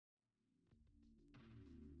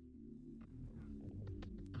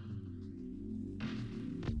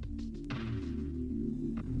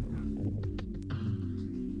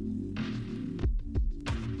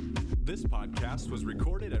This podcast was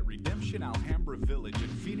recorded at Redemption Alhambra Village in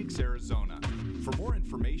Phoenix, Arizona. For more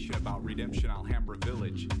information about Redemption Alhambra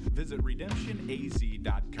Village, visit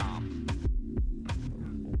redemptionaz.com.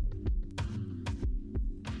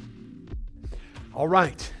 All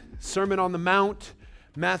right, Sermon on the Mount,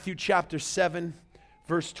 Matthew chapter 7,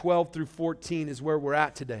 verse 12 through 14 is where we're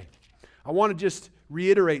at today. I want to just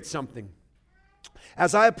reiterate something.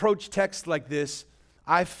 As I approach texts like this,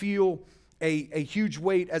 I feel a huge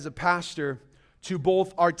weight as a pastor to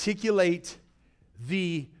both articulate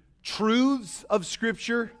the truths of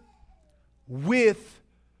Scripture with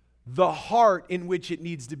the heart in which it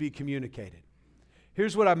needs to be communicated.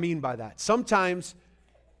 Here's what I mean by that. Sometimes,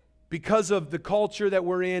 because of the culture that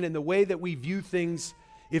we're in and the way that we view things,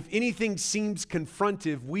 if anything seems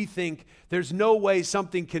confrontive, we think there's no way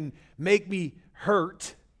something can make me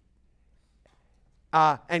hurt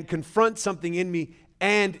and confront something in me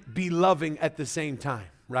and be loving at the same time,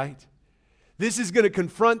 right? This is going to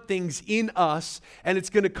confront things in us, and it's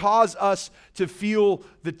going to cause us to feel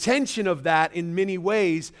the tension of that in many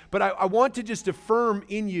ways. But I want to just affirm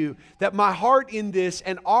in you that my heart in this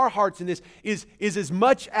and our hearts in this is as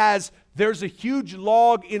much as there's a huge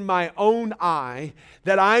log in my own eye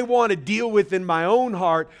that I want to deal with in my own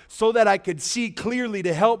heart so that I could see clearly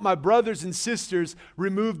to help my brothers and sisters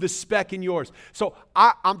remove the speck in yours. So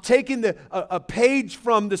I'm taking a page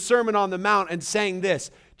from the Sermon on the Mount and saying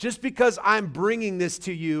this: just because I'm bringing this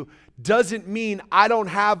to you doesn't mean I don't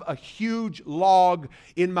have a huge log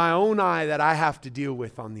in my own eye that I have to deal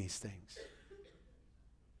with on these things.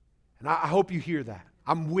 And I hope you hear that.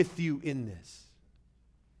 I'm with you in this.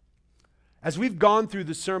 As we've gone through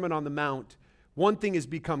the Sermon on the Mount, one thing has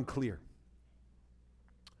become clear.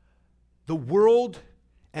 The world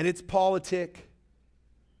and its politic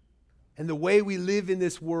and the way we live in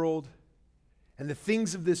this world and the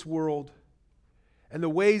things of this world and the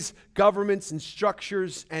ways governments and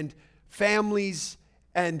structures and families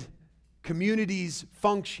and communities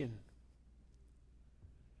function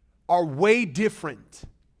are way different,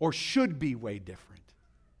 or should be way different,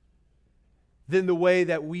 than the way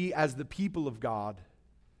that we as the people of God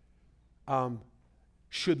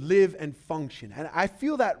should live and function. And I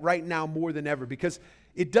feel that right now more than ever, because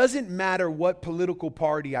it doesn't matter what political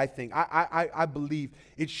party I think. I believe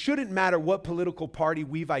it shouldn't matter what political party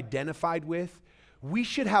we've identified with. We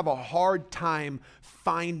should have a hard time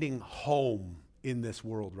finding home in this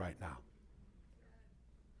world right now.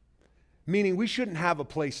 Meaning we shouldn't have a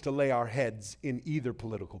place to lay our heads in either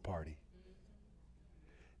political party.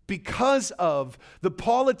 Because of the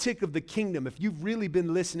politic of the kingdom, if you've really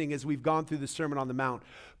been listening as we've gone through the Sermon on the Mount,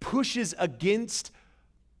 pushes against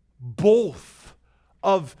both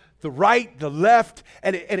of the right, the left,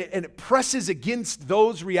 and it presses against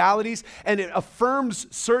those realities, and it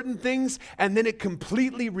affirms certain things, and then it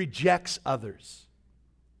completely rejects others.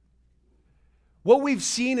 What we've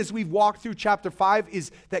seen as we've walked through chapter 5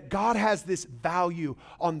 is that God has this value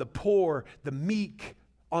on the poor, the meek,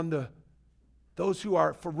 on those who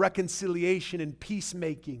are for reconciliation and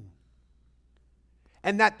peacemaking.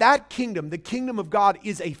 And that kingdom, the kingdom of God,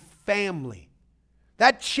 is a family.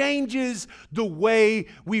 That changes the way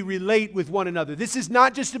we relate with one another. This is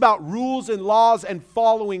not just about rules and laws and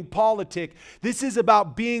following politic. This is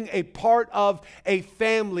about being a part of a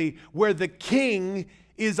family where the king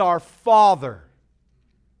is our father.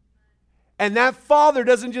 And that father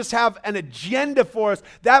doesn't just have an agenda for us.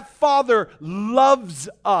 That father loves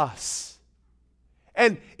us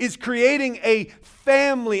and is creating a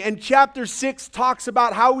family. And chapter 6 talks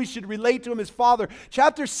about how we should relate to him as Father.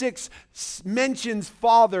 Chapter 6 mentions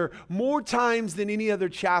Father more times than any other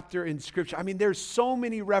chapter in Scripture. I mean, there's so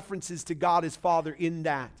many references to God as Father in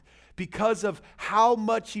that, because of how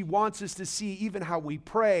much he wants us to see even how we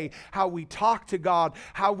pray, how we talk to God,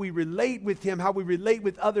 how we relate with him, how we relate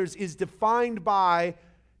with others is defined by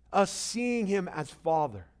us seeing him as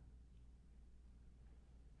Father.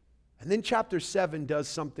 And then chapter 7 does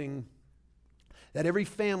something that every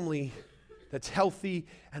family that's healthy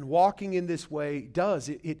and walking in this way does.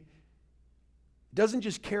 It doesn't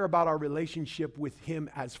just care about our relationship with him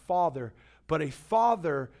as Father, but a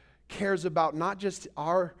father cares about not just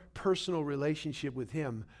our personal relationship with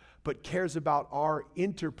him, but cares about our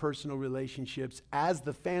interpersonal relationships as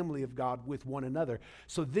the family of God with one another.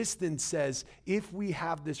 So this then says, if we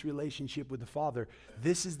have this relationship with the Father,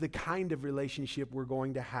 this is the kind of relationship we're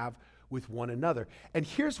going to have with one another. And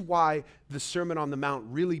here's why the Sermon on the Mount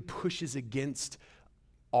really pushes against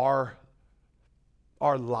our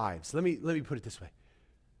lives. Let me put it this way.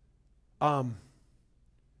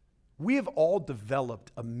 We have all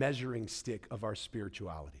developed a measuring stick of our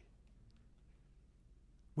spirituality.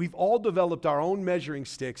 we've all developed our own measuring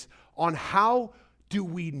sticks on how do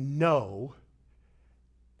we know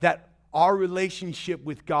that our relationship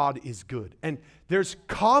with God is good. And there's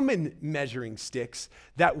common measuring sticks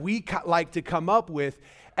that we like to come up with,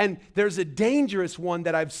 and there's a dangerous one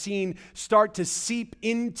that I've seen start to seep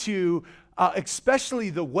into especially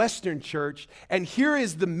the Western church. And here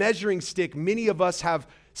is the measuring stick many of us have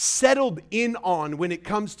settled in on when it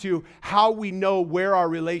comes to how we know where our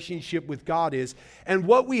relationship with God is. And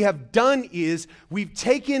what we have done is we've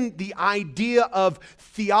taken the idea of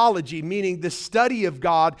theology, meaning the study of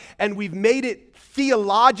God, and we've made it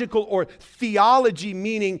theological, or theology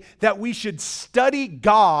meaning that we should study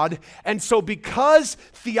God. And so because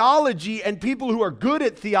theology and people who are good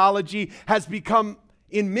at theology has become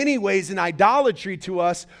in many ways an idolatry to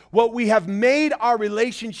us, what we have made our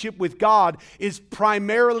relationship with God is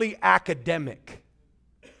primarily academic.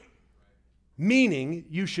 Meaning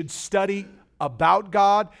you should study about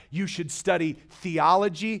God, you should study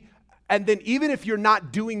theology, and then even if you're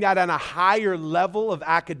not doing that on a higher level of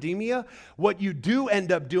academia, what you do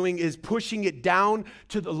end up doing is pushing it down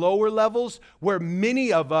to the lower levels, where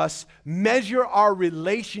many of us measure our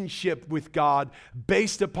relationship with God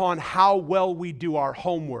based upon how well we do our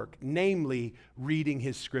homework, namely reading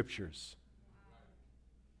His scriptures.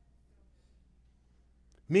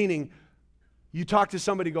 Meaning, you talk to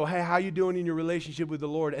somebody, go, hey, how you doing in your relationship with the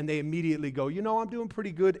Lord? And they immediately go, I'm doing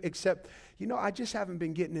pretty good, except, I just haven't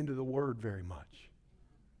been getting into the Word very much.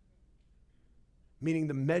 Meaning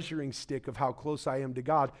the measuring stick of how close I am to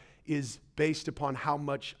God is based upon how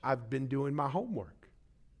much I've been doing my homework.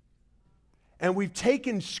 And we've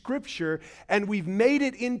taken Scripture and we've made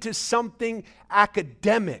it into something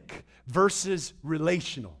academic versus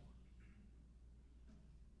relational.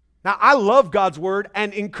 Now, I love God's Word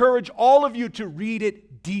and encourage all of you to read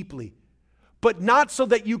it deeply, but not so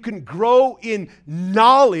that you can grow in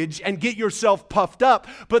knowledge and get yourself puffed up,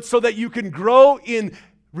 but so that you can grow in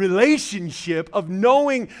relationship of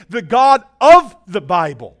knowing the God of the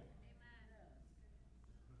Bible.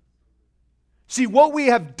 See, what we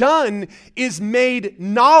have done is made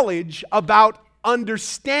knowledge about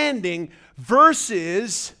understanding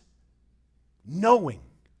versus knowing.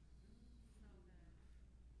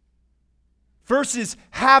 Versus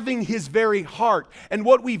having His very heart. And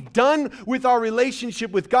what we've done with our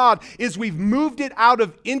relationship with God is we've moved it out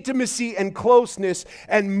of intimacy and closeness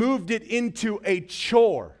and moved it into a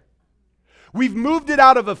chore. We've moved it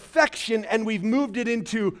out of affection and we've moved it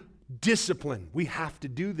into discipline. We have to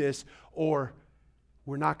do this or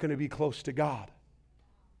we're not going to be close to God.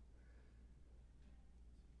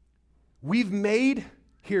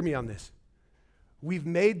 Hear me on this, we've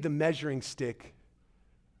made the measuring stick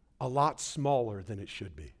a lot smaller than it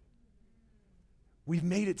should be. We've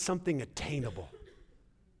made it something attainable.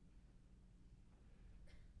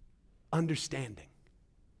 Understanding.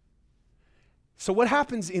 So what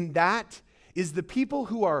happens in that is the people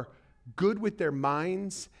who are good with their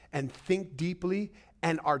minds and think deeply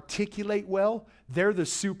and articulate well, they're the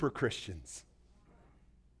super Christians.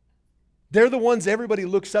 They're the ones everybody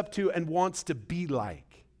looks up to and wants to be like.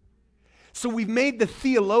 So we've made the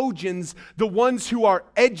theologians the ones who are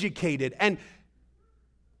educated and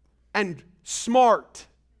smart.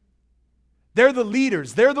 They're the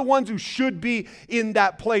leaders. They're the ones who should be in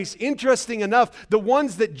that place. Interesting enough, the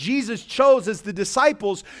ones that Jesus chose as the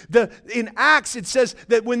disciples, in Acts it says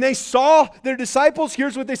that when they saw their disciples,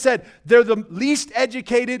 here's what they said. They're the least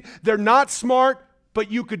educated, they're not smart, but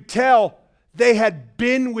you could tell they had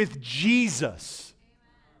been with Jesus.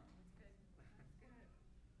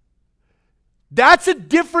 That's a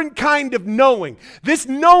different kind of knowing. This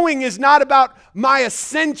knowing is not about my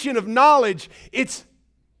ascension of knowledge.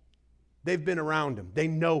 They've been around Him. They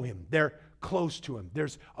know Him. They're close to Him.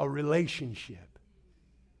 There's a relationship.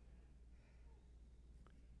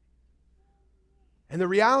 And the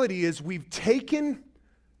reality is we've taken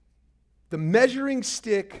the measuring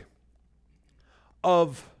stick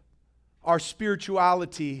of our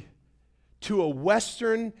spirituality to a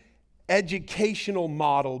Western educational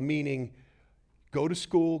model, meaning go to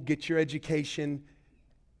school, get your education,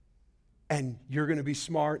 and you're going to be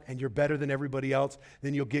smart and you're better than everybody else.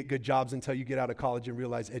 Then you'll get good jobs until you get out of college and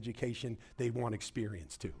realize education, they want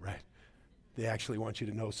experience too, right? They actually want you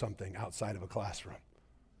to know something outside of a classroom.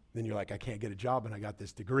 Then you're like, I can't get a job and I got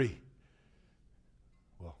this degree.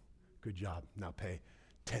 Well, good job. Now pay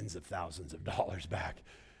tens of thousands of dollars back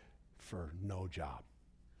for no job.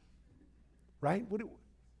 Right?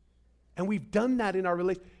 And we've done that in our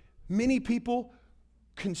relationship. Many people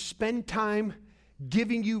can spend time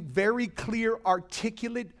giving you very clear,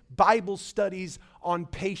 articulate Bible studies on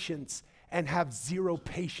patience and have zero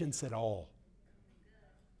patience at all.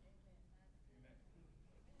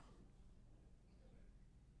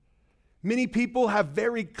 Many people have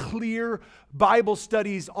very clear Bible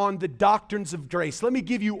studies on the doctrines of grace. Let me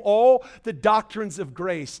give you all the doctrines of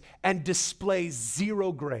grace and display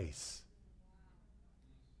zero grace.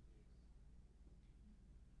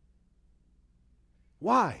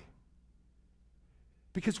 Why?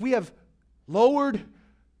 Because we have lowered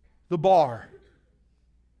the bar.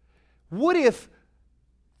 What if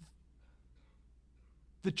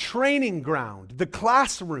the training ground, the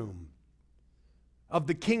classroom of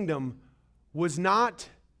the kingdom was not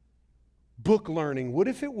book learning? What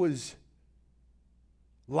if it was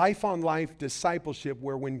life-on-life discipleship,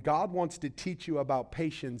 where when God wants to teach you about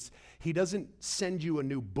patience, He doesn't send you a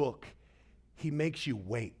new book. He makes you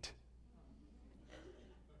wait.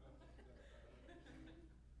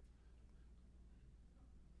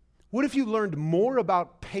 What if you learned more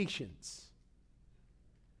about patience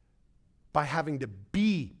by having to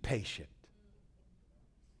be patient?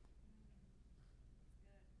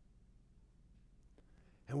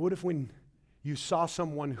 And what if when you saw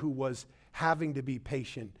someone who was having to be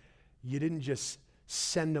patient, you didn't just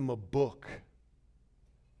send them a book,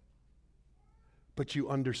 but you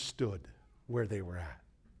understood where they were at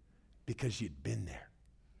because you'd been there?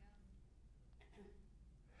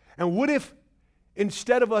 And what if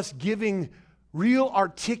instead of us giving real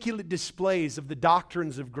articulate displays of the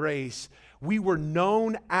doctrines of grace, we were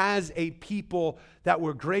known as a people that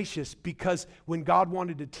were gracious? Because when God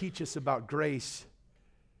wanted to teach us about grace,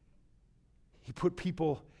 He put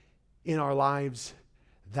people in our lives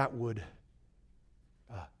that would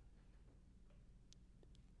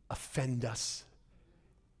offend us,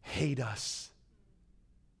 hate us,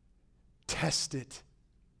 test it.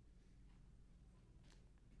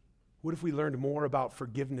 What if we learned more about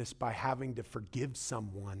forgiveness by having to forgive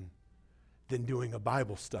someone than doing a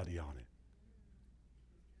Bible study on it?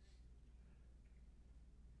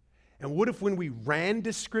 And what if when we ran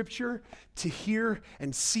to Scripture to hear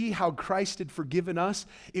and see how Christ had forgiven us,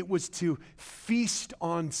 it was to feast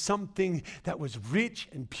on something that was rich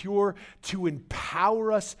and pure, to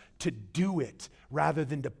empower us to do it rather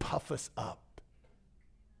than to puff us up?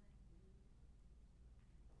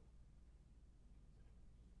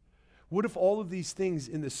 What if all of these things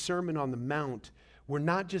in the Sermon on the Mount were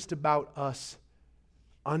not just about us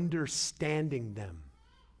understanding them,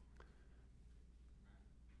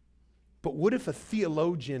 but what if a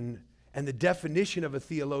theologian and the definition of a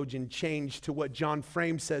theologian changed to what John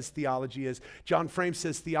Frame says theology is? John Frame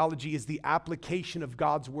says theology is the application of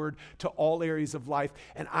God's word to all areas of life,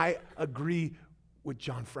 and I agree with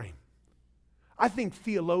John Frame. I think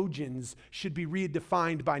theologians should be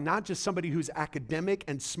redefined by not just somebody who's academic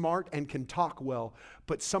and smart and can talk well,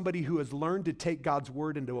 but somebody who has learned to take God's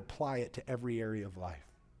word and to apply it to every area of life.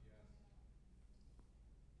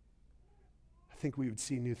 I think we would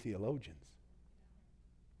see new theologians.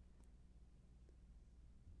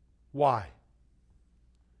 Why?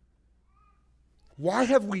 Why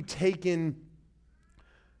have we taken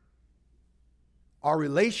our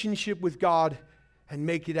relationship with God and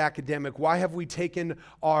make it academic? Why have we taken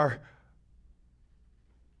our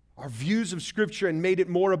views of Scripture and made it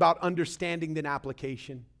more about understanding than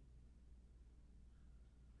application?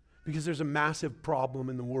 Because there's a massive problem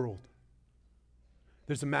in the world.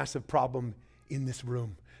 There's a massive problem in this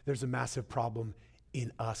room. There's a massive problem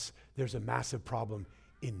in us. There's a massive problem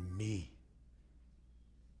in me.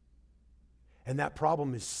 And that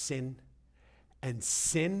problem is sin. And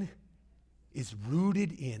sin is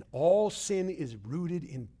rooted in, all sin is rooted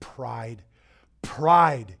in pride.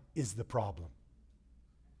 Pride is the problem.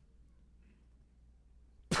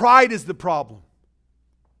 Pride is the problem.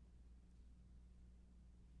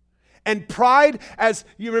 And pride, as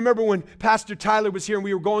you remember when Pastor Tyler was here and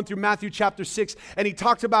we were going through Matthew chapter 6, and he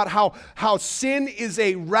talked about how sin is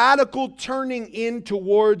a radical turning in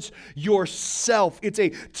towards yourself. It's a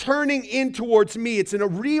turning in towards me. It's a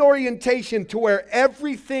reorientation to where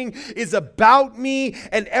everything is about me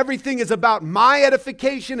and everything is about my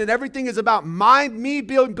edification and everything is about me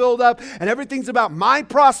being built up and everything's about my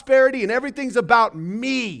prosperity and everything's about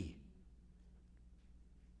me.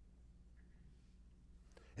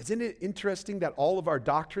 Isn't it interesting that all of our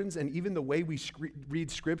doctrines and even the way we read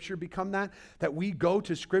Scripture become that we go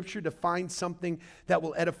to Scripture to find something that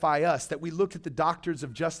will edify us, that we look at the doctrines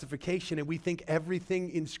of justification and we think everything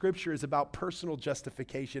in Scripture is about personal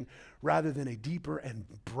justification rather than a deeper and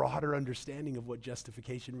broader understanding of what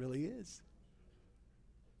justification really is?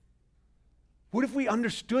 What if we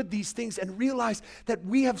understood these things and realized that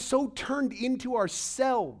we have so turned into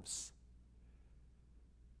ourselves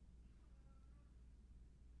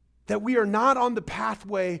that we are not on the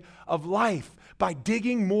pathway of life, by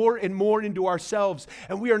digging more and more into ourselves.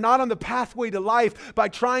 And we are not on the pathway to life by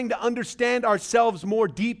trying to understand ourselves more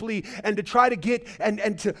deeply and to try to get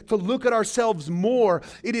and to look at ourselves more.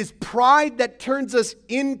 It is pride that turns us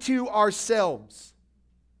into ourselves.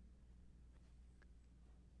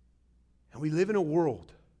 And we live in a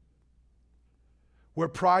world where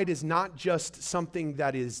pride is not just something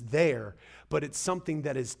that is there, but it's something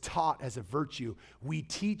that is taught as a virtue. We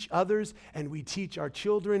teach others, and we teach our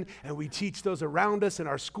children, and we teach those around us, and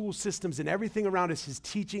our school systems and everything around us is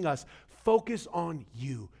teaching us, focus on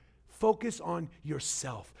you. Focus on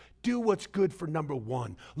yourself. Do what's good for number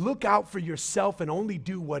one. Look out for yourself and only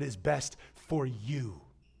do what is best for you.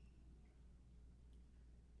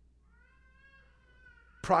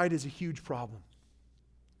 Pride is a huge problem.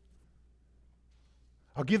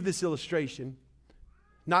 I'll give this illustration,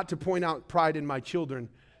 not to point out pride in my children,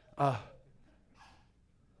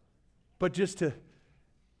 but just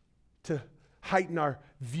to heighten our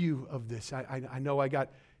view of this. I know I got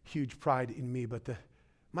huge pride in me, but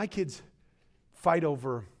my kids fight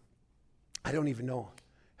over, I don't even know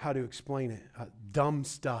how to explain it, dumb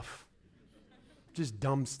stuff. Just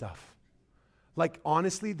dumb stuff. Like,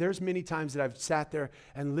 honestly, there's many times that I've sat there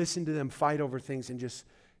and listened to them fight over things and just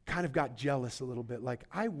kind of got jealous a little bit. Like,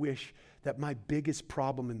 I wish that my biggest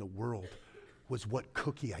problem in the world was what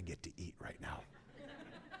cookie I get to eat right now.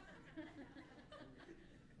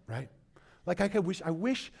 Right? Like, I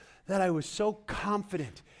wish that I was so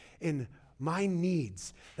confident in my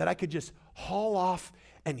needs that I could just haul off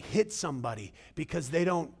and hit somebody because they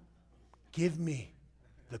don't give me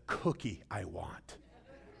the cookie I want.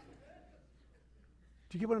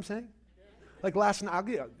 Do you get what I'm saying? Like last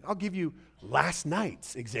night, I'll give you last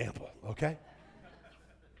night's example, okay?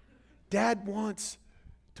 Dad wants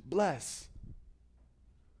to bless.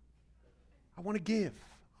 I want to give.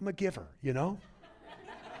 I'm a giver, you know?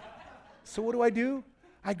 So what do?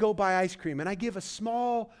 I go buy ice cream, and I give a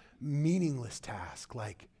small, meaningless task,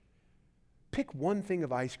 like pick one thing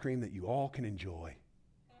of ice cream that you all can enjoy.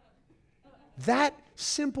 That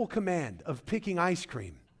simple command of picking ice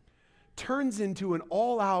cream turns into an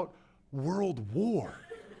all-out world war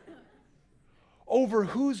over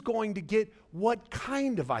who's going to get what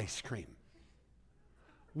kind of ice cream.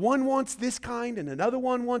 One wants this kind and another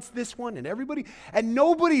one wants this one, and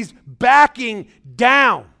nobody's backing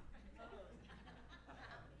down.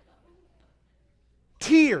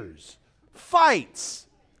 Tears, fights,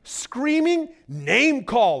 screaming, name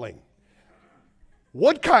calling.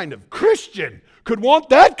 What kind of Christian could want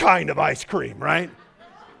that kind of ice cream, right?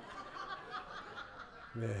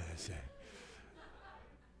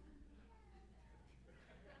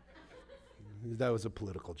 That was a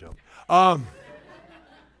political joke. And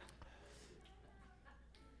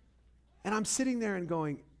I'm sitting there and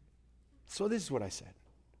going, so this is what I said.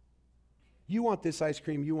 You want this ice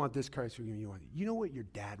cream, you want this ice cream, you know what your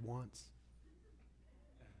dad wants?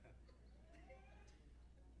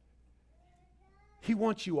 He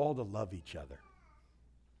wants you all to love each other.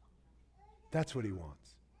 That's what he wants.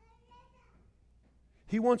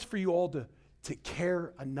 He wants for you all to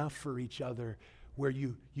care enough for each other where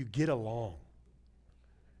you get along.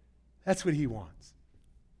 That's what he wants.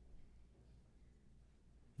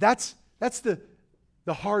 That's the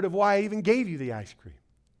heart of why I even gave you the ice cream.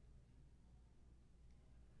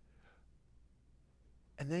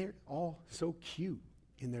 And they're all so cute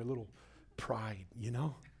in their little pride, you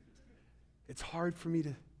know? It's hard for me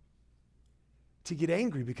to get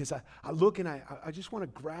angry because I look and I just want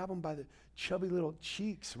to grab them by the chubby little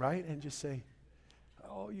cheeks, right? And just say,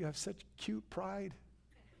 oh, you have such cute pride.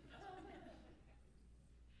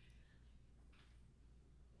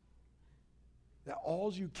 That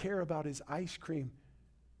all you care about is ice cream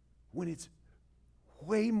when it's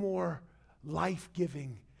way more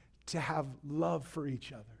life-giving to have love for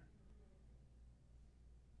each other.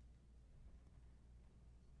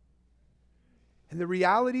 And the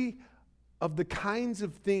reality of the kinds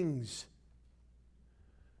of things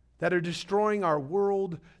that are destroying our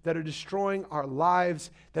world, that are destroying our lives,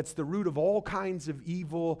 that's the root of all kinds of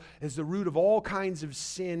evil, is the root of all kinds of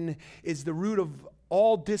sin, is the root of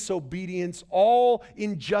all disobedience, all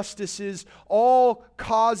injustices, all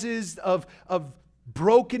causes of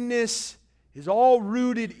brokenness, is all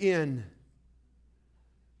rooted in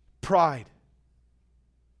pride.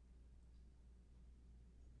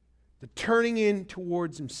 The turning in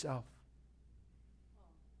towards himself.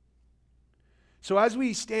 So as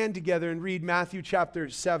we stand together and read Matthew chapter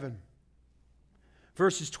 7,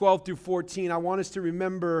 verses 12 through 14, I want us to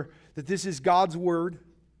remember that this is God's word.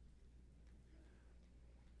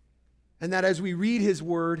 And that as we read his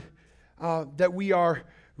word, that we are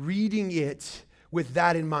reading it with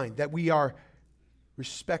that in mind, that we are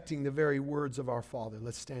respecting the very words of our Father.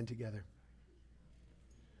 Let's stand together.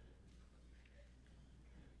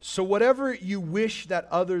 So whatever you wish that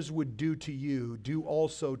others would do to you, do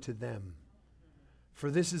also to them. For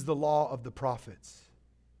this is the law of the prophets.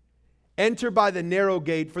 Enter by the narrow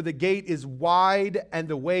gate, for the gate is wide and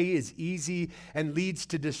the way is easy and leads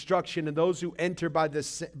to destruction. And those who enter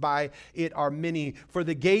by it are many. For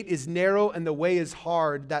the gate is narrow and the way is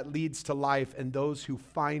hard that leads to life, and those who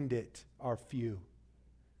find it are few.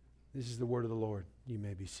 This is the word of the Lord. You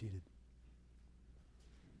may be seated.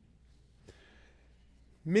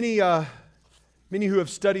 Many who have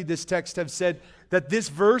studied this text have said that this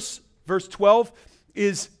verse 12,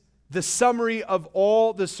 is the summary of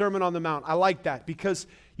all the Sermon on the Mount. I like that because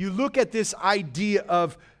you look at this idea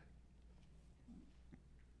of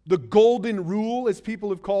the golden rule, as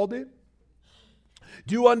people have called it.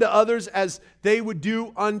 Do unto others as they would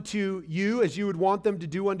do unto you, as you would want them to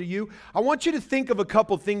do unto you. I want you to think of a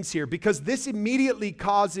couple things here because this immediately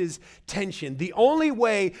causes tension. The only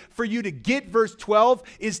way for you to get verse 12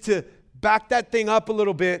 is to back that thing up a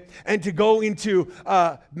little bit and to go into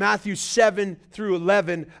Matthew 7 through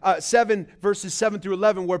 11, 7 verses 7 through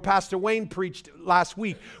 11, where Pastor Wayne preached last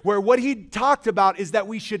week, where what he talked about is that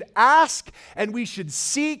we should ask and we should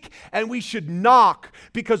seek and we should knock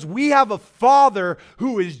because we have a Father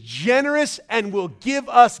who is generous and will give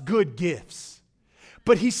us good gifts.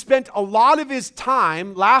 But he spent a lot of his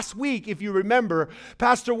time last week, if you remember,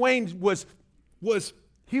 Pastor Wayne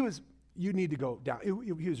you need to go down.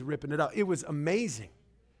 He was ripping it up. It was amazing.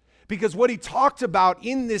 Because what he talked about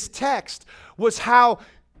in this text was how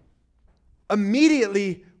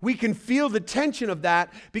immediately we can feel the tension of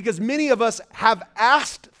that because many of us have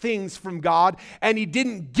asked things from God and he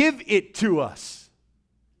didn't give it to us.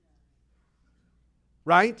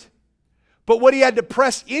 Right? But what he had to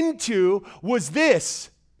press into was this.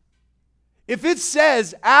 If it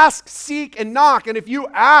says ask, seek, and knock, and if you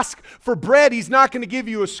ask for bread, he's not going to give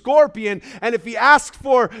you a scorpion. And if he asks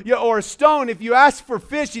for, or a stone, if you ask for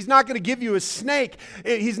fish, he's not going to give you a snake.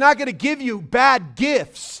 He's not going to give you bad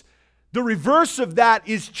gifts. The reverse of that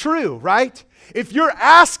is true, right? If you're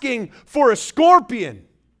asking for a scorpion,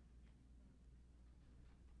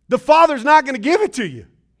 the Father's not going to give it to you.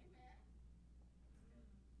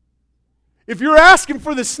 If you're asking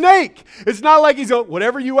for the snake, it's not like he's going,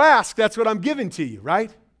 whatever you ask, that's what I'm giving to you,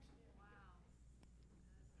 right?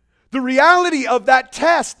 The reality of that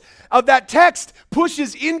text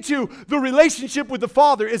pushes into the relationship with the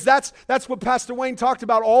Father. That's what Pastor Wayne talked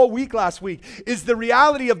about all week last week, is the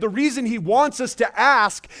reality of the reason he wants us to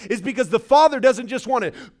ask is because the Father doesn't just want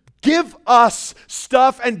to give us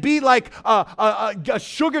stuff and be like a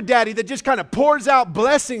sugar daddy that just kind of pours out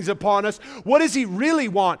blessings upon us. What does he really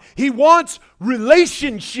want? He wants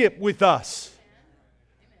relationship with us.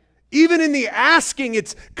 Even in the asking,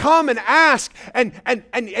 it's come and ask, and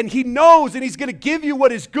he knows, and he's going to give you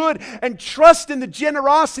what is good, and trust in the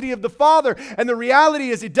generosity of the Father. And the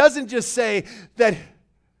reality is, it doesn't just say that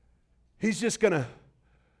he's just going to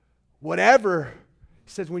whatever.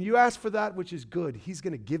 He says, when you ask for that which is good, he's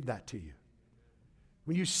going to give that to you.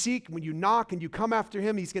 When you seek, when you knock, and you come after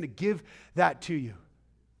him, he's going to give that to you.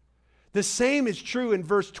 The same is true in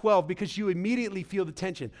verse 12 because you immediately feel the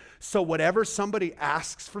tension. So whatever somebody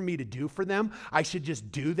asks for me to do for them, I should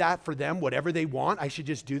just do that for them. Whatever they want, I should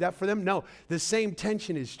just do that for them. No, the same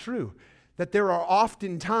tension is true. That there are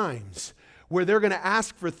often times where they're going to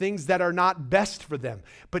ask for things that are not best for them.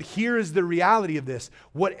 But here is the reality of this.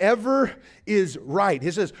 Whatever is right.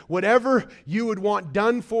 It says, whatever you would want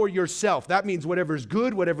done for yourself. That means whatever is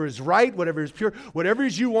good, whatever is right, whatever is pure, whatever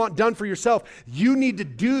you want done for yourself, you need to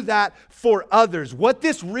do that for others. What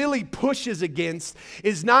this really pushes against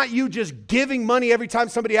is not you just giving money every time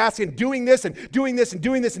somebody asks and doing this and doing this and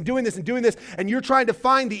doing this and doing this and doing this, and you're trying to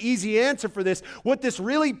find the easy answer for this. What this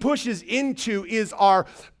really pushes into is our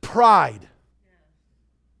pride.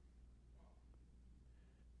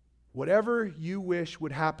 Whatever you wish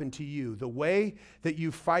would happen to you, the way that you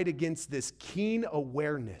fight against this keen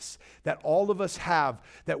awareness that all of us have,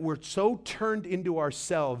 that we're so turned into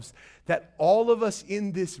ourselves, that all of us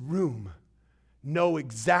in this room know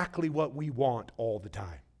exactly what we want all the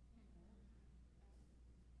time.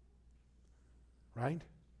 Right?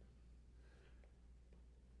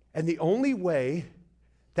 And the only way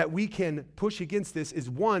that we can push against this is,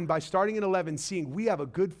 one, by starting in 11, seeing we have a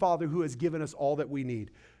good Father who has given us all that we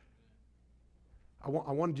need. I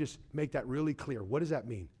want to just make that really clear. What does that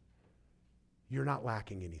mean? You're not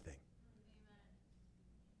lacking anything.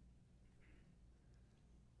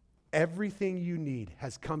 Everything you need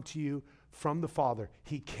has come to you from the Father.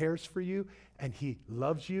 He cares for you, and He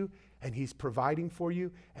loves you, and He's providing for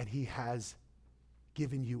you, and He has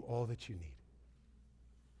given you all that you need.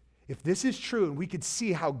 If this is true and we could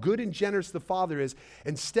see how good and generous the Father is,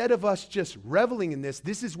 instead of us just reveling in this,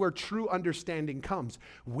 this is where true understanding comes.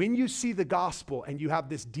 When you see the gospel and you have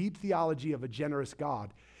this deep theology of a generous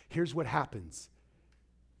God, here's what happens.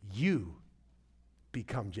 You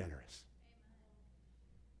become generous.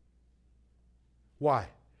 Why?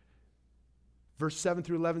 Verse 7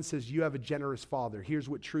 through 11 says, you have a generous Father. Here's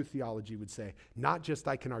what true theology would say. Not just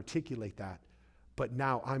I can articulate that, but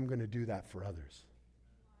now I'm going to do that for others.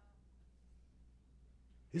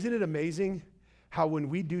 Isn't it amazing how when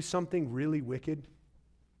we do something really wicked,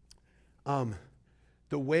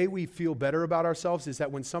 the way we feel better about ourselves is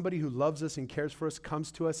that when somebody who loves us and cares for us comes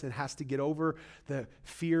to us and has to get over the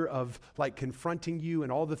fear of like confronting you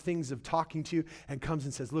and all the things of talking to you and comes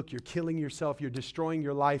and says, look, you're killing yourself, you're destroying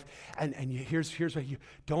your life, and here's what you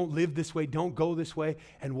don't live this way, don't go this way.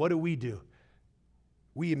 And what do?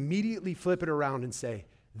 We immediately flip it around and say,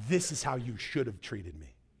 this is how you should have treated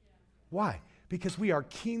me. Why? Because we are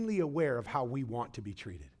keenly aware of how we want to be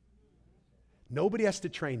treated. Nobody has to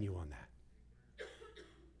train you on that.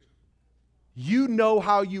 You know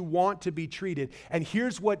how you want to be treated. And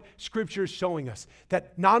here's what Scripture is showing us.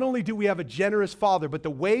 That not only do we have a generous Father, but the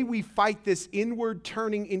way we fight this inward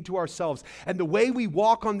turning into ourselves and the way we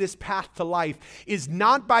walk on this path to life is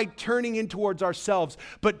not by turning in towards ourselves,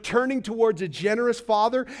 but turning towards a generous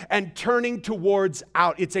Father and turning towards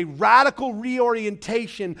out. It's a radical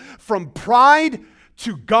reorientation from pride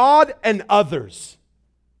to God and others.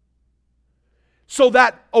 So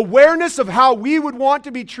that awareness of how we would want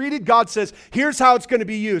to be treated, God says, here's how it's going to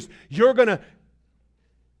be used. You're going to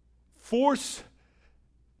force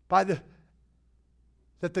that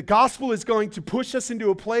the gospel is going to push us into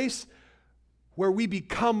a place where we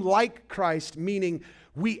become like Christ, meaning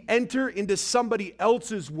we enter into somebody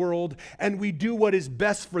else's world and we do what is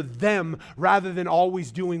best for them rather than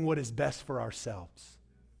always doing what is best for ourselves.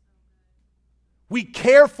 We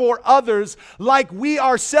care for others like we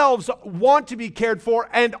ourselves want to be cared for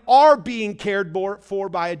and are being cared for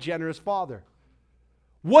by a generous Father.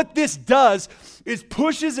 What this does is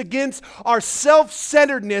pushes against our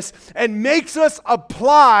self-centeredness and makes us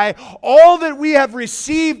apply all that we have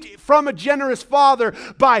received from a generous Father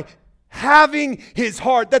by having His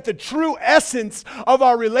heart. That the true essence of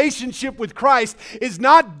our relationship with Christ is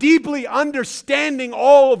not deeply understanding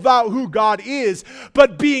all about who God is,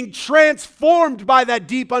 but being transformed by that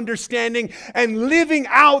deep understanding and living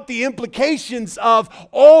out the implications of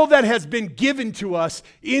all that has been given to us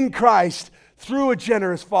in Christ through a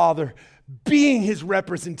generous Father, being His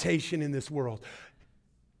representation in this world.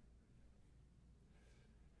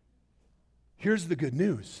 Here's the good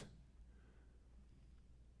news.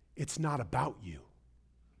 It's not about you.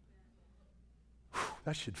 Whew,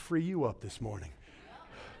 that should free you up this morning.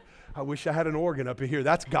 I wish I had an organ up in here.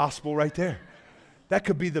 That's gospel right there. That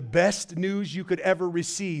could be the best news you could ever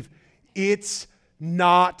receive. It's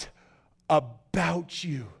not about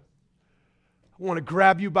you. I want to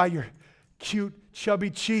grab you by your cute,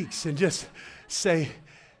 chubby cheeks and just say,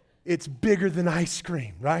 it's bigger than ice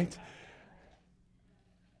cream, right?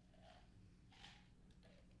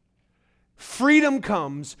 Freedom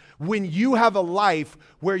comes when you have a life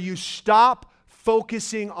where you stop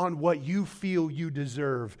focusing on what you feel you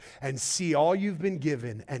deserve and see all you've been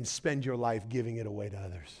given and spend your life giving it away to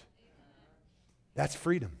others. That's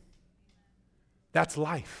freedom. That's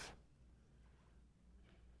life.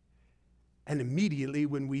 And immediately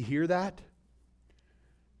when we hear that,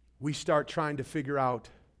 we start trying to figure out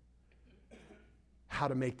how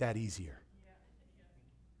to make that easier.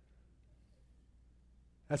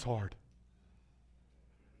 That's hard.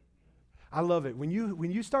 I love it. When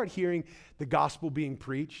you start hearing the gospel being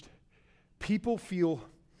preached, people feel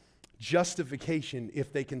justification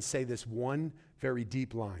if they can say this one very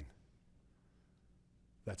deep line.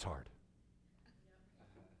 That's hard.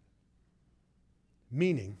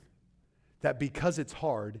 Meaning that because it's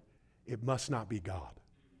hard, it must not be God.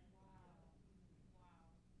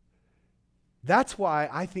 That's why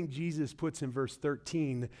I think Jesus puts in verse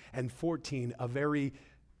 13 and 14 a very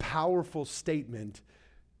powerful statement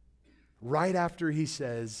right after he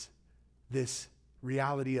says this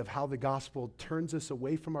reality of how the gospel turns us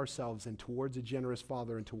away from ourselves and towards a generous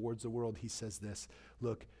Father and towards the world. He says this,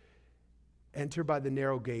 look, enter by the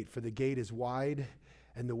narrow gate, for the gate is wide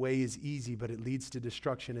and the way is easy, but it leads to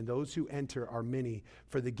destruction. And those who enter are many.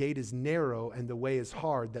 For the gate is narrow and the way is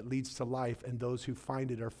hard that leads to life, and those who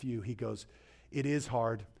find it are few. He goes, it is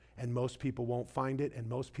hard, and most people won't find it, and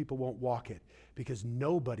most people won't walk it, because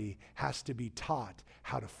nobody has to be taught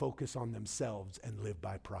how to focus on themselves and live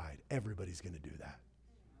by pride. Everybody's going to do that.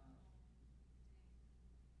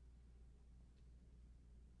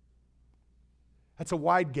 That's a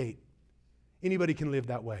wide gate. Anybody can live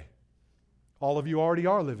that way. All of you already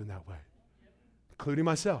are living that way, including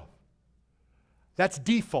myself. That's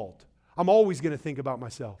default. I'm always going to think about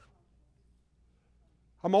myself.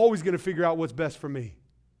 I'm always going to figure out what's best for me.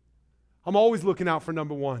 I'm always looking out for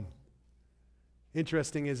number one.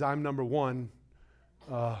 Interesting is I'm number one.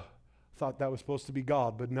 Thought that was supposed to be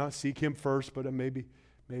God, but no, seek Him first, but maybe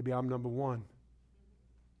I'm number one.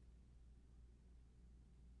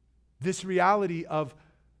 This reality of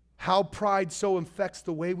how pride so infects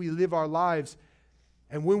the way we live our lives,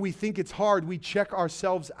 and when we think it's hard, we check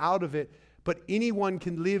ourselves out of it, but anyone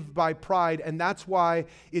can live by pride, and that's why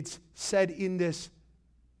it's said in this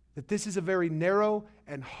that this is a very narrow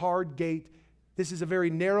and hard gate. This is a very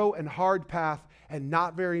narrow and hard path, and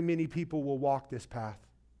not very many people will walk this path.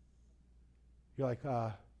 You're like,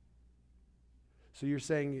 so you're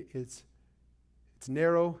saying it's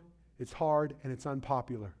narrow, it's hard, and it's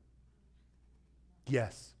unpopular.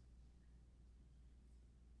 Yes.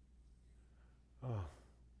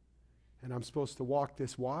 And I'm supposed to walk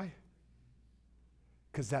this. Why?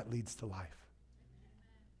 Because that leads to life.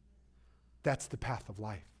 That's the path of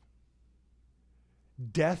life.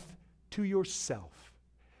 Death to yourself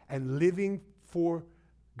and living for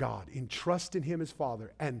God, in trust in Him as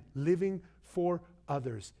Father, and living for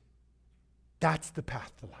others. That's the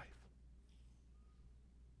path to life.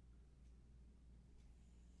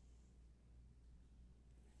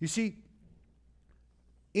 You see,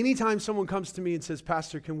 anytime someone comes to me and says,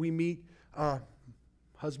 Pastor, can we meet?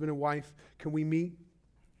 Husband and wife, can we meet?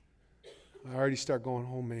 I already start going,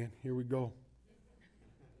 oh man, here we go.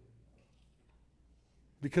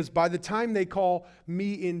 Because by the time they call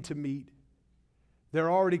me in to meet, they're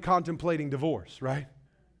already contemplating divorce, right?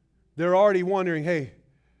 They're already wondering, hey,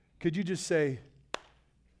 could you just say,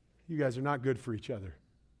 you guys are not good for each other,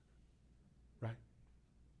 right?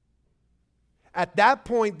 At that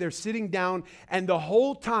point, they're sitting down, and the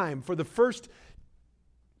whole time, for the first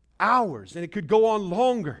hours, and it could go on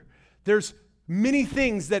longer, there's many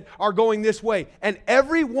things that are going this way. And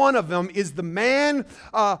every one of them is the man,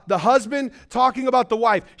 the husband, talking about the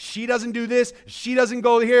wife. She doesn't do this. She doesn't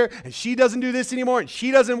go here. And she doesn't do this anymore. And she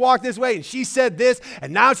doesn't walk this way. And she said this.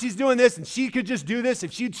 And now she's doing this. And she could just do this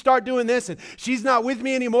if she'd start doing this. And she's not with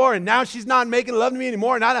me anymore. And now she's not making love to me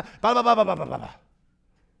anymore. And blah, blah, blah, blah, blah, blah, blah.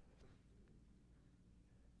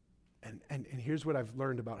 And here's what I've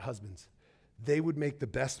learned about husbands. They would make the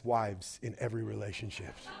best wives in every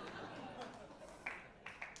relationship.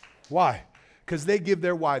 Why? Because they give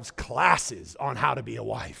their wives classes on how to be a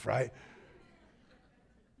wife, right?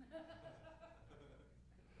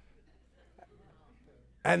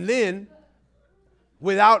 And then,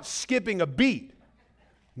 without skipping a beat,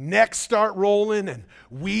 necks start rolling and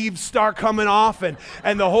weaves start coming off and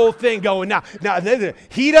the whole thing going. Now,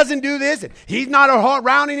 he doesn't do this, and he's not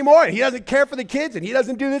around anymore, and he doesn't care for the kids, and he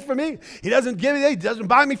doesn't do this for me. He doesn't give me, he doesn't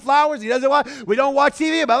buy me flowers, he doesn't watch, we don't watch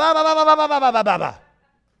TV, blah, blah, blah, blah, blah, blah, blah, blah, blah.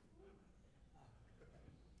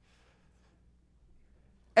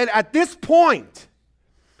 And at this point,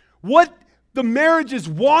 what the marriage is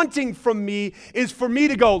wanting from me is for me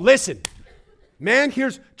to go, listen, man,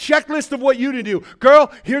 here's a checklist of what you to do. Girl,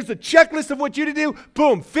 here's the checklist of what you to do.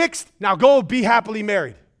 Boom, fixed. Now go be happily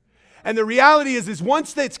married. And the reality is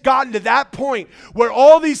once it's gotten to that point where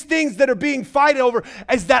all these things that are being fighted over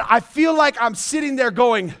is that I feel like I'm sitting there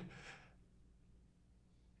going,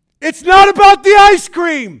 it's not about the ice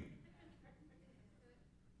cream.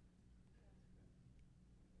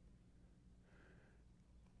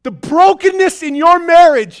 The brokenness in your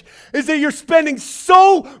marriage is that you're spending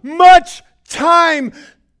so much time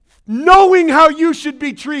knowing how you should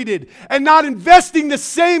be treated and not investing the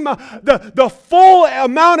same, the full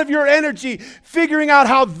amount of your energy figuring out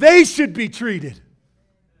how they should be treated.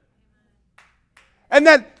 And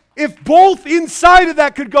that if both inside of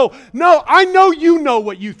that could go, no, I know you know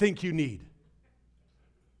what you think you need.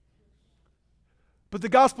 But the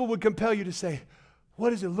gospel would compel you to say, what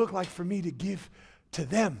does it look like for me to give to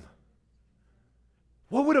them?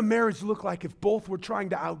 What would a marriage look like if both were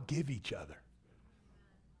trying to outgive each other?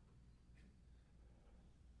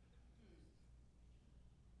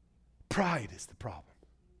 Pride is the problem.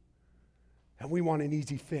 And we want an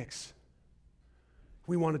easy fix.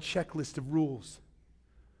 We want a checklist of rules.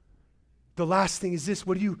 The last thing is this,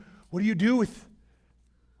 what do you do with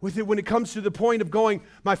with it when it comes to the point of going,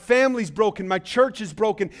 my family's broken, my church is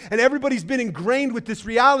broken, and everybody's been ingrained with this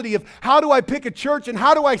reality of how do I pick a church and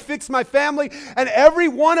how do I fix my family? And every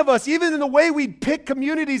one of us, even in the way we pick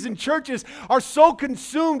communities and churches, are so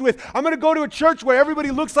consumed with, I'm going to go to a church where everybody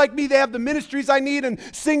looks like me, they have the ministries I need, and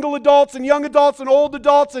single adults and young adults and old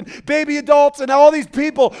adults and baby adults and all these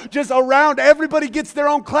people just around. Everybody gets their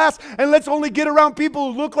own class, and let's only get around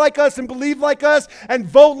people who look like us and believe like us and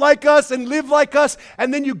vote like us and live like us.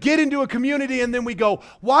 And then you get into a community and then we go,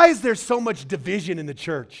 why is there so much division in the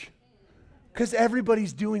church? Because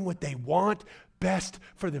everybody's doing what they want best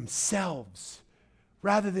for themselves,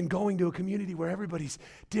 rather than going to a community where everybody's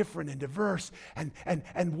different and diverse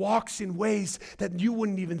and walks in ways that you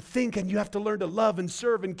wouldn't even think, and you have to learn to love and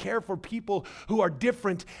serve and care for people who are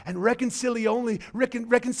different. And reconciliation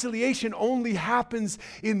only happens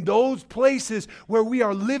in those places where we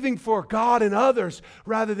are living for God and others,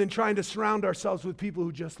 rather than trying to surround ourselves with people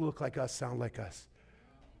who just look like us, sound like us.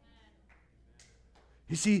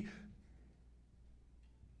 You see,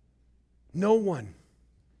 no one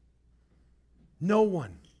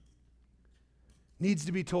needs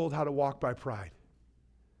to be told how to walk by pride.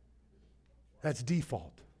 That's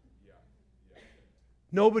default.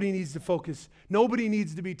 Nobody needs to focus. Nobody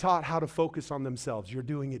needs to be taught how to focus on themselves. You're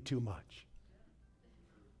doing it too much.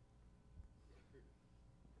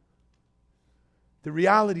 The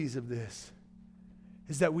realities of this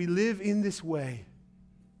is that we live in this way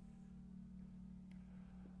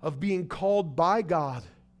of being called by God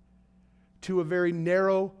to a very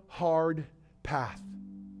narrow, hard path.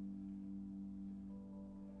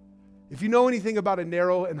 If you know anything about a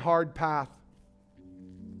narrow and hard path,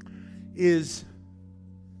 is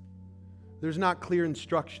there's not clear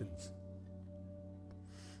instructions.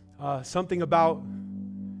 Something about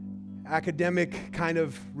academic kind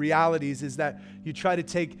of realities is that you try to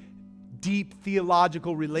take deep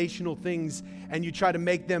theological relational things and you try to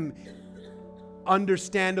make them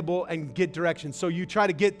understandable and get direction. So you try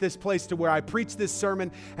to get this place to where I preach this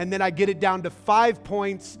sermon and then I get it down to 5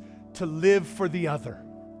 points to live for the other.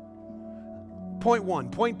 Point 1,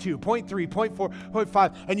 point 2, point 3, point 4, point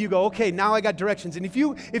 5, and you go, okay, now I got directions. And if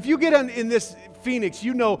you get in this Phoenix,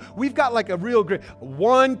 you know we've got like a real grid,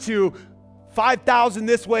 1 to 5,000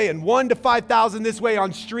 this way and 1 to 5,000 this way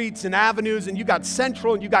on streets and avenues, and you got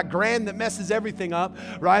Central and you got Grand that messes everything up,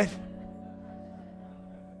 right?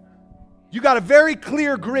 You got a very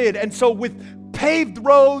clear grid, and so with paved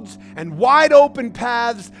roads and wide open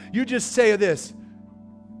paths, you just say this: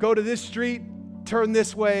 go to this street, turn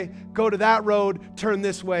this way, go to that road, turn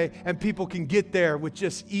this way, and people can get there with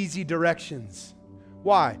just easy directions.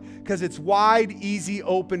 Why? Because it's wide, easy,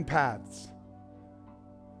 open paths.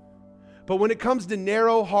 But when it comes to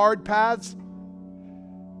narrow, hard paths,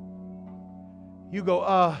 you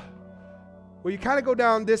go, well, you kind of go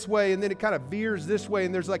down this way, and then it kind of veers this way,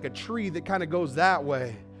 and there's like a tree that kind of goes that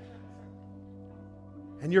way.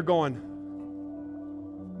 And you're going,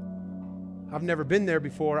 I've never been there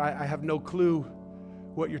before. I have no clue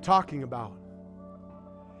what you're talking about.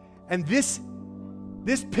 And this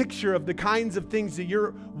picture of the kinds of things that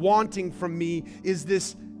you're wanting from me is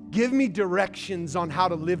this: give me directions on how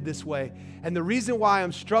to live this way. And the reason why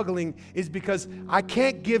I'm struggling is because I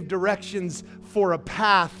can't give directions for a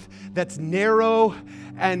path that's narrow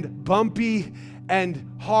and bumpy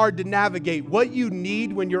and hard to navigate. What you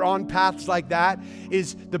need when you're on paths like that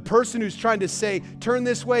is the person who's trying to say, turn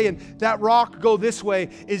this way and that rock, go this way,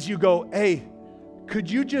 is you go, hey, could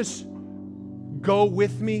you just go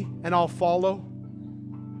with me and I'll follow?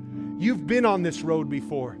 You've been on this road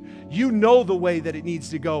before. You know the way that it needs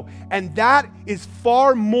to go. And that is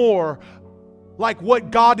far more like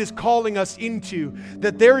what God is calling us into.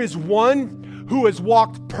 That there is one who has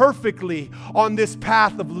walked perfectly on this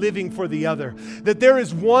path of living for the other. That there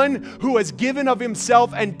is one who has given of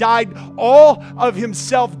himself and died all of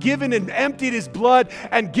himself, given and emptied his blood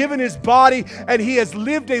and given his body, and he has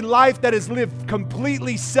lived a life that is lived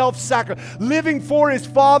completely self-sacrifice, living for his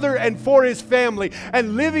Father and for his family,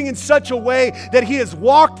 and living in such a way that he has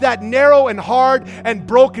walked that narrow and hard and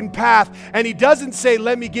broken path. And he doesn't say,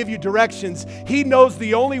 let me give you directions. He knows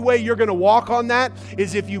the only way you're going to walk on that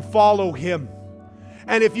is if you follow him.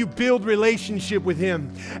 And if you build relationship with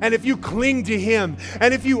him, and if you cling to him,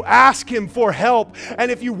 and if you ask him for help,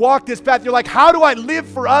 and if you walk this path, you're like, how do I live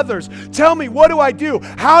for others? Tell me, what do I do?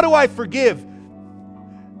 How do I forgive?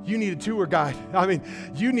 You need a tour guide.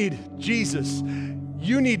 You need Jesus.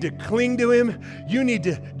 You need to cling to him. You need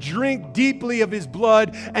to drink deeply of his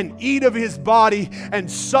blood and eat of his body and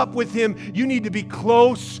sup with him. You need to be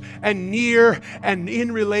close and near and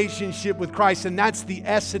in relationship with Christ. And that's the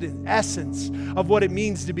essence of what it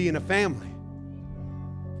means to be in a family.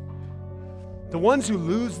 The ones who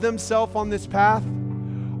lose themselves on this path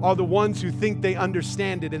are the ones who think they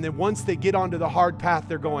understand it, and then once they get onto the hard path,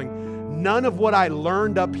 they're going, none of what I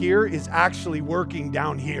learned up here is actually working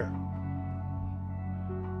down here.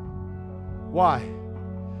 Why?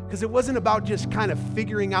 Because it wasn't about just kind of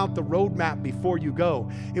figuring out the roadmap before you go.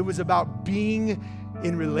 It was about being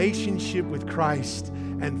in relationship with Christ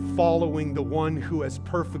and following the one who has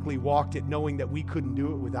perfectly walked it, knowing that we couldn't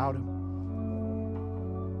do it without him.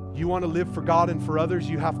 You want to live for God and for others,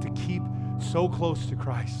 you have to keep so close to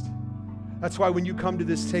Christ. That's why when you come to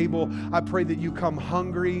this table, I pray that you come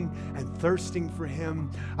hungry and thirsting for him.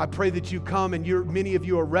 I pray that you come and many of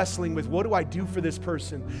you are wrestling with, what do I do for this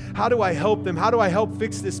person? How do I help them? How do I help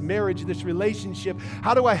fix this marriage, this relationship?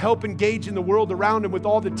 How do I help engage in the world around them with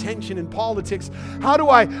all the tension and politics? How do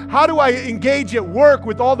I engage at work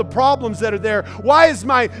with all the problems that are there? Why is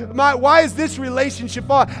this relationship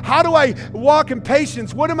off? How do I walk in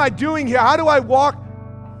patience? What am I doing here? How do I walk?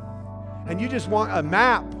 And you just want a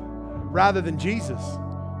map rather than Jesus.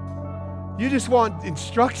 You just want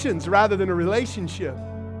instructions rather than a relationship.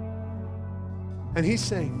 And he's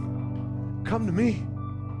saying, come to me.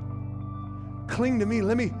 Cling to me.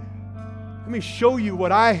 Let me show you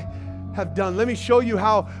what I have done. Let me show you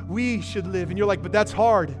how we should live. And you're like, but that's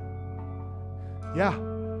hard. Yeah.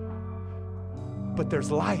 But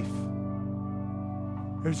there's life.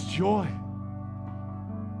 There's joy.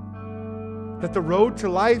 That the road to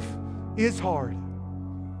life is hard.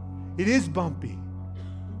 It is bumpy.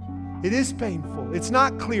 It is painful. It's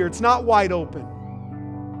not clear. It's not wide open.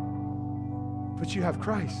 But you have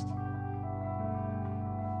Christ.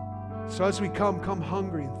 So as we come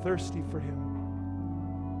hungry and thirsty for him.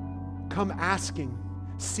 Come asking,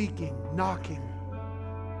 seeking, knocking.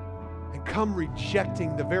 And come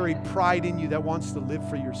rejecting the very pride in you that wants to live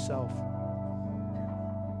for yourself.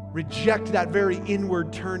 Reject that very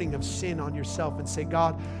inward turning of sin on yourself and say,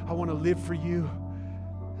 God, I want to live for you.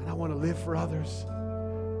 And I want to live for others.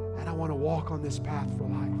 And I want to walk on this path for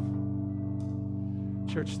life.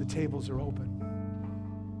 Church, the tables are open.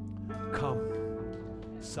 Come,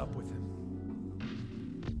 sup with him.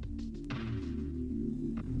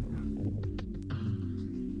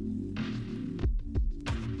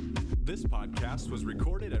 This podcast was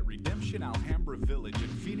recorded at Redemption Alhambra Village in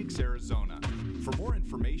Phoenix, Arizona. For more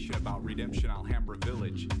information about Redemption Alhambra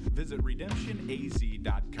Village, visit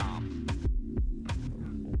redemptionaz.com.